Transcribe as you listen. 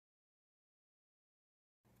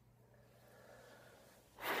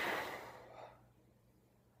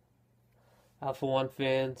Alpha One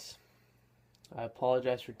fans, I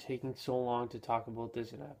apologize for taking so long to talk about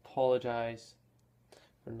this, and I apologize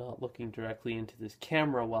for not looking directly into this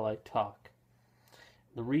camera while I talk.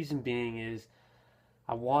 The reason being is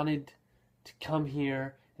I wanted to come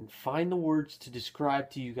here and find the words to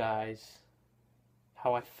describe to you guys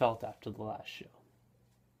how I felt after the last show.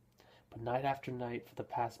 But night after night for the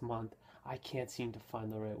past month, I can't seem to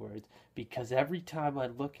find the right words because every time I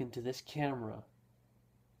look into this camera,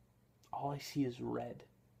 all I see is red.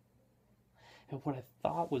 And what I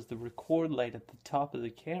thought was the record light at the top of the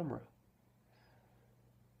camera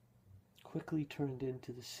quickly turned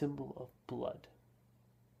into the symbol of blood.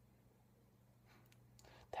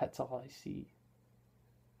 That's all I see.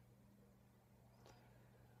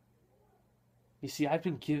 You see, I've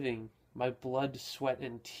been giving my blood, sweat,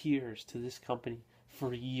 and tears to this company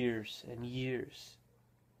for years and years.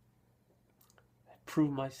 I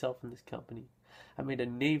proved myself in this company. I made a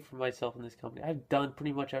name for myself in this company. I've done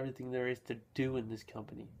pretty much everything there is to do in this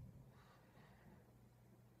company.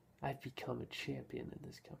 I've become a champion in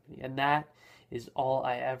this company. And that is all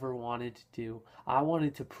I ever wanted to do. I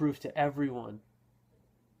wanted to prove to everyone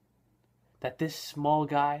that this small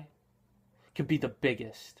guy could be the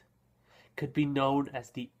biggest, could be known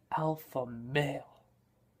as the alpha male.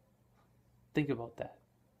 Think about that.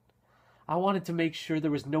 I wanted to make sure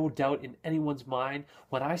there was no doubt in anyone's mind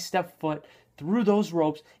when I stepped foot through those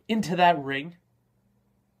ropes into that ring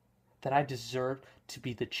that I deserved to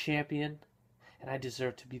be the champion and I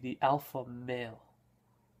deserved to be the alpha male.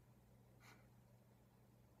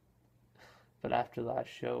 But after that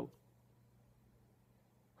show,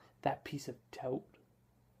 that piece of doubt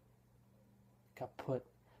got put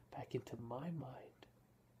back into my mind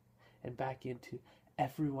and back into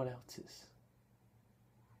everyone else's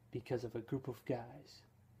because of a group of guys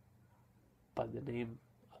by the name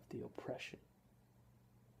of the oppression.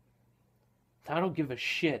 I don't give a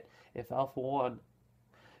shit if Alpha One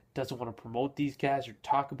doesn't want to promote these guys or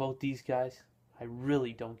talk about these guys. I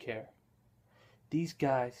really don't care. These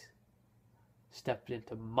guys stepped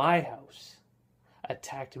into my house,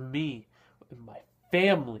 attacked me and my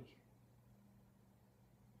family,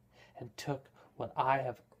 and took what I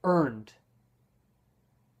have earned.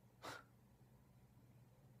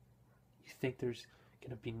 You think there's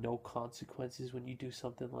going to be no consequences when you do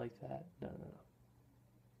something like that? No.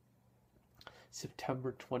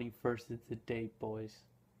 September 21st is the date, boys.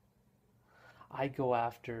 I go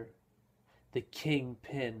after the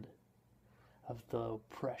kingpin of the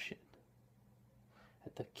oppression.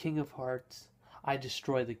 At the King of Hearts, I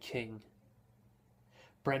destroy the king.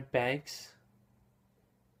 Brent Banks,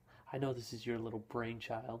 I know this is your little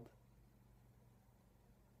brainchild.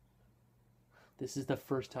 This is the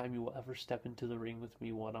first time you will ever step into the ring with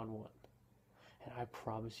me one-on-one. And I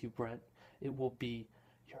promise you, Brent, it will be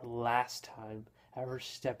your last time ever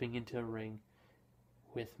stepping into a ring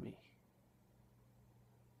with me.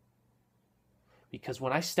 Because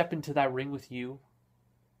when I step into that ring with you,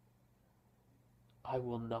 I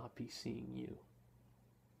will not be seeing you.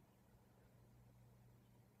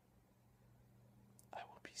 I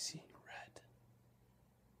will be seeing red.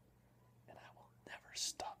 And I will never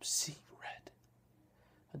stop seeing red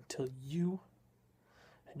until you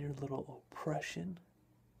and your little oppression